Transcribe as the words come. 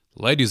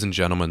Ladies and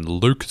gentlemen,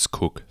 Lucas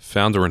Cook,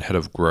 founder and head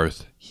of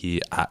growth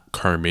here at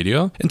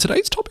Co-Media. And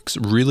today's topic's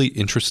really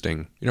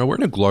interesting. We're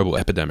in a global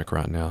epidemic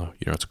right now.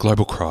 It's a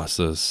global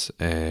crisis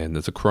and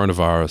there's a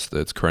coronavirus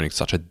that's creating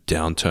such a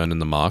downturn in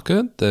the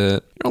market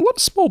that a lot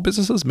of small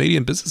businesses,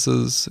 medium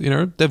businesses,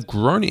 they've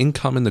grown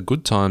income in the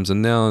good times,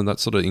 and now that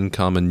sort of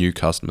income and new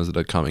customers that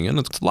are coming in,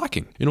 it's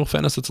lacking. In all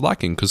fairness, it's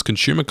lacking because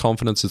consumer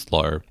confidence is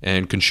low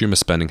and consumer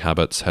spending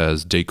habits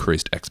has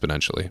decreased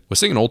exponentially. We're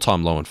seeing an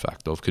all-time low, in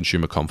fact, of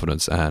consumer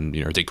confidence and,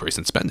 decrease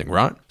in spending,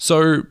 right?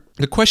 So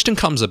the question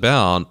comes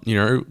about,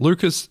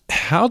 Lucas,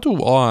 how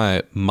do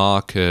I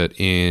market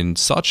in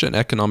such an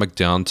economic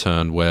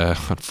downturn where,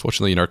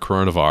 unfortunately,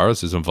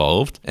 coronavirus is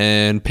involved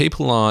and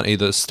people aren't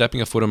either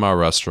stepping a foot in my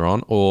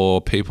restaurant or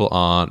people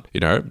are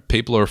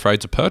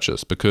afraid to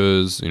purchase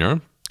because,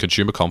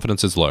 consumer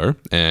confidence is low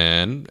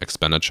and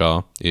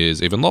expenditure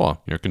is even lower.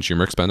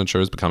 Consumer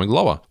expenditure is becoming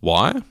lower.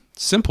 Why?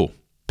 Simple.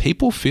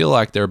 People feel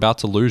like they're about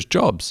to lose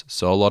jobs.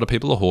 So a lot of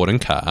people are hoarding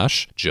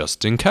cash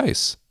just in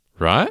case,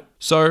 right?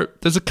 So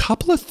there's a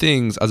couple of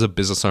things as a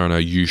business owner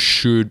you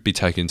should be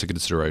taking into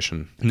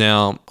consideration.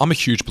 Now, I'm a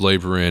huge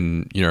believer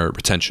in,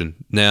 retention.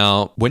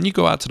 Now, when you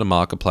go out to the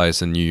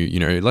marketplace and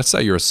let's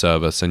say you're a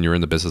service and you're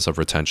in the business of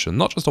retention,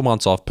 not just a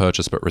once-off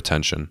purchase, but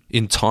retention.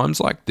 In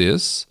times like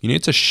this, you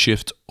need to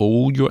shift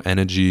all your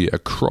energy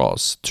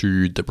across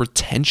to the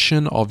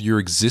retention of your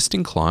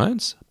existing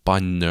clients by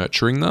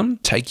nurturing them,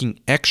 taking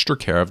extra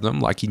care of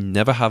them like you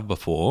never have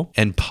before,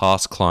 and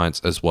past clients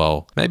as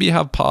well. Maybe you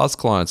have past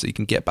clients that you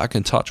can get back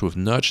in touch with,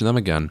 nurture them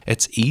again.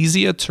 It's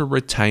easier to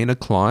retain a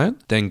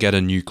client than get a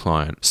new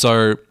client.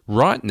 So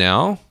right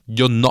now,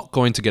 you're not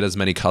going to get as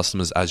many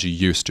customers as you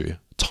used to.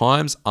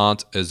 Times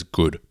aren't as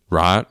good,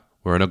 right?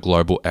 We're in a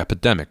global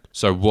epidemic.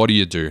 So what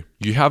do?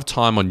 You have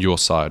time on your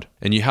side,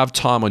 and you have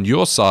time on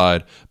your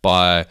side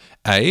by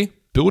A,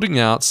 building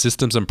out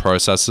systems and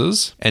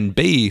processes, and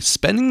B,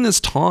 spending this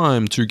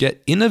time to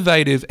get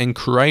innovative and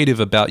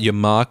creative about your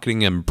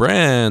marketing and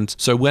brand.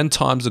 So when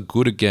times are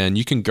good again,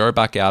 you can go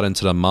back out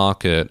into the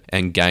market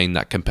and gain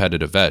that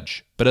competitive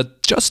edge. But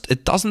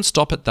it doesn't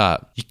stop at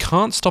that. You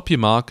can't stop your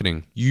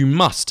marketing. You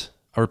must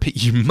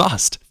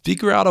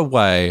figure out a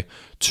way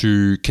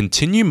to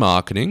continue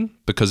marketing,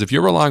 because if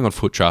you're relying on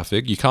foot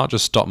traffic, you can't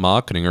just stop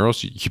marketing or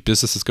else your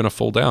business is going to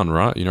fall down,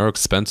 right?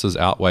 Expenses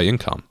outweigh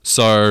income.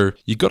 So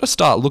you got to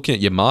start looking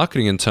at your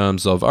marketing in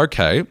terms of,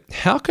 okay,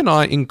 how can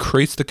I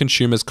increase the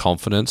consumer's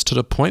confidence to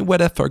the point where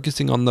they're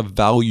focusing on the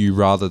value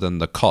rather than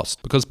the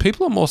cost? Because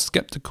people are more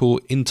skeptical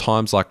in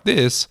times like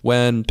this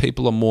when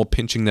people are more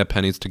pinching their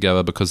pennies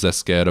together because they're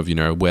scared of,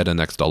 where the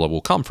next dollar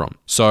will come from.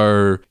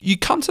 So you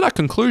come to that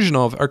conclusion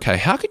of, okay,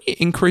 how can you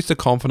increase the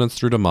confidence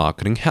through the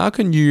marketing? How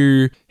can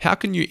you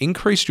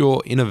increase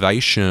your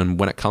innovation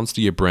when it comes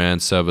to your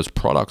brand, service,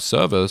 product,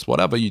 service,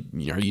 whatever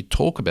you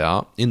talk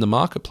about in the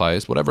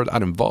marketplace, whatever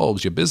that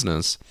involves your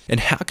business? And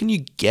how can you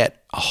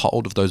get a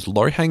hold of those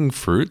low-hanging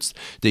fruits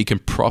that you can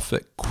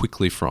profit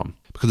quickly from?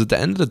 Because at the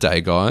end of the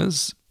day,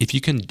 guys, if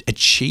you can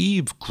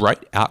achieve great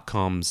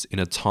outcomes in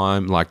a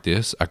time like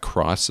this, a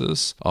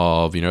crisis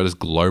of, this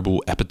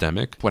global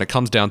epidemic, when it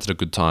comes down to the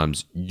good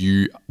times,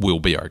 you will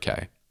be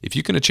okay. If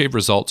you can achieve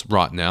results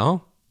right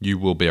now, you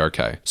will be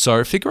okay.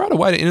 So figure out a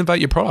way to innovate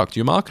your product,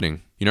 your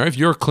marketing. If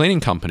you're a cleaning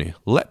company,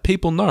 let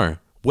people know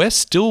we're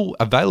still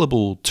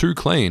available to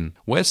clean.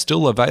 We're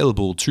still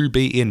available to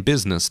be in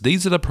business.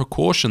 These are the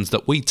precautions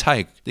that we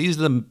take. These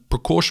are the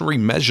precautionary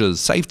measures,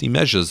 safety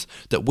measures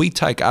that we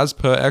take as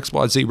per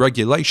XYZ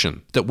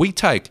regulation, that we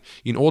take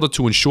in order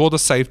to ensure the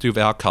safety of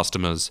our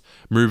customers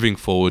moving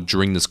forward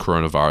during this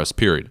coronavirus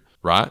period,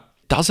 right?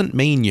 Doesn't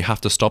mean you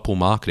have to stop all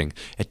marketing.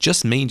 It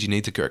just means you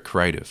need to get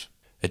creative.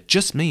 It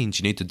just means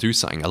you need to do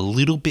something a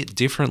little bit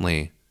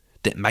differently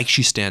that makes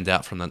you stand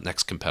out from the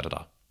next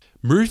competitor.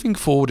 Moving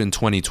forward in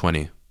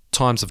 2020,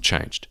 times have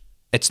changed.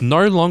 It's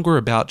no longer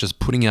about just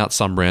putting out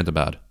some random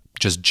ad,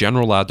 just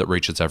general ad that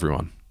reaches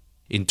everyone.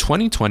 In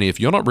 2020, if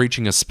you're not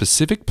reaching a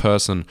specific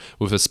person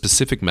with a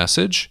specific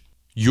message,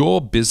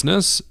 your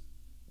business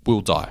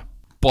will die.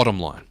 Bottom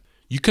line.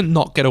 You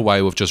cannot get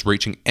away with just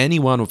reaching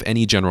anyone with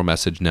any general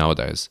message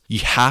nowadays. You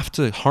have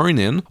to hone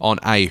in on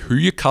A, who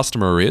your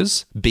customer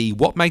is, B,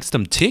 what makes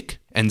them tick,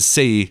 and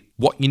C,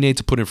 what you need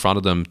to put in front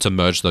of them to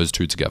merge those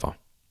two together.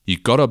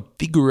 You've got to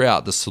figure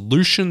out the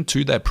solution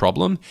to their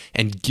problem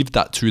and give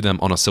that to them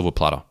on a silver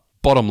platter.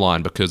 Bottom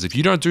line, because if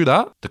you don't do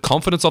that, the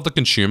confidence of the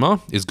consumer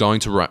is going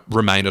to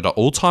remain at an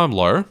all-time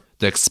low.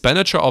 The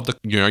expenditure of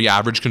your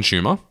average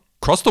consumer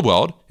across the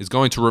world is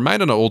going to remain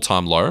at an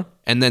all-time low,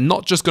 and they're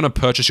not just going to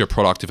purchase your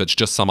product if it's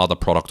just some other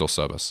product or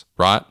service,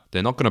 right?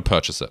 They're not going to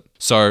purchase it.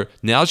 So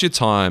now's your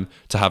time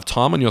to have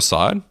time on your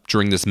side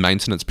during this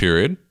maintenance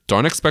period.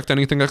 Don't expect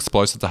anything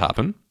explosive to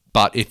happen,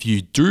 but if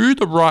you do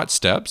the right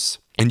steps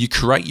and you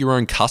create your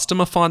own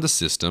customer finder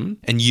system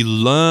and you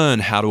learn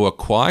how to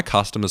acquire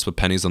customers for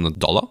pennies on the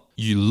dollar,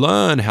 you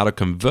learn how to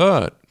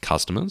convert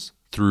customers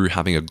through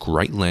having a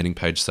great landing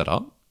page set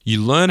up,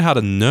 You learn how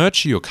to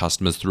nurture your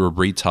customers through a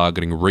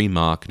retargeting,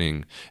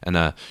 remarketing,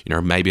 and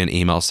maybe an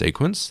email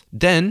sequence.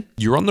 Then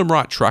you're on the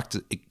right track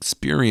to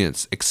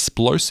experience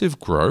explosive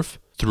growth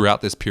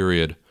throughout this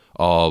period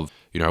of,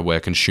 where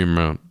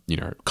consumer,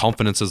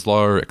 confidence is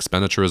low,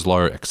 expenditure is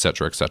low,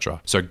 etc.,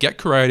 etc. So get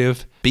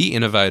creative, be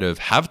innovative,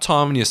 have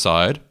time on your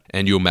side,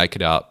 and you'll make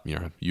it out.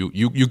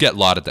 You get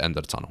light at the end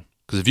of the tunnel.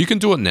 Because if you can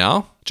do it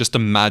now, just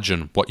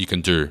imagine what you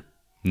can do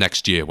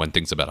next year when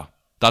things are better.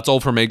 That's all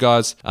from me,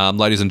 guys.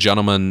 Ladies and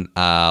gentlemen,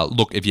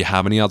 look, if you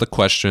have any other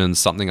questions,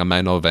 something I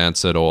may not have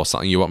answered, or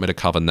something you want me to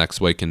cover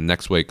next week in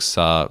next week's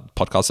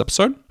podcast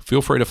episode,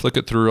 feel free to flick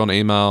it through on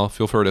email.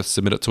 Feel free to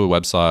submit it to a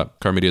website,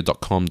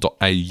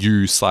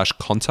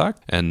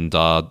 comedia.com.au/contact, and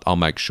I'll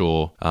make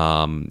sure,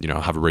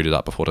 have a read of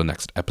that before the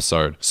next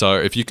episode. So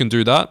if you can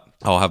do that,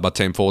 I'll have my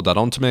team forward that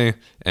on to me,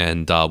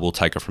 and we'll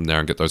take it from there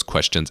and get those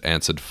questions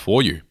answered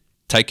for you.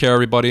 Take care,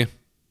 everybody.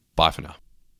 Bye for now.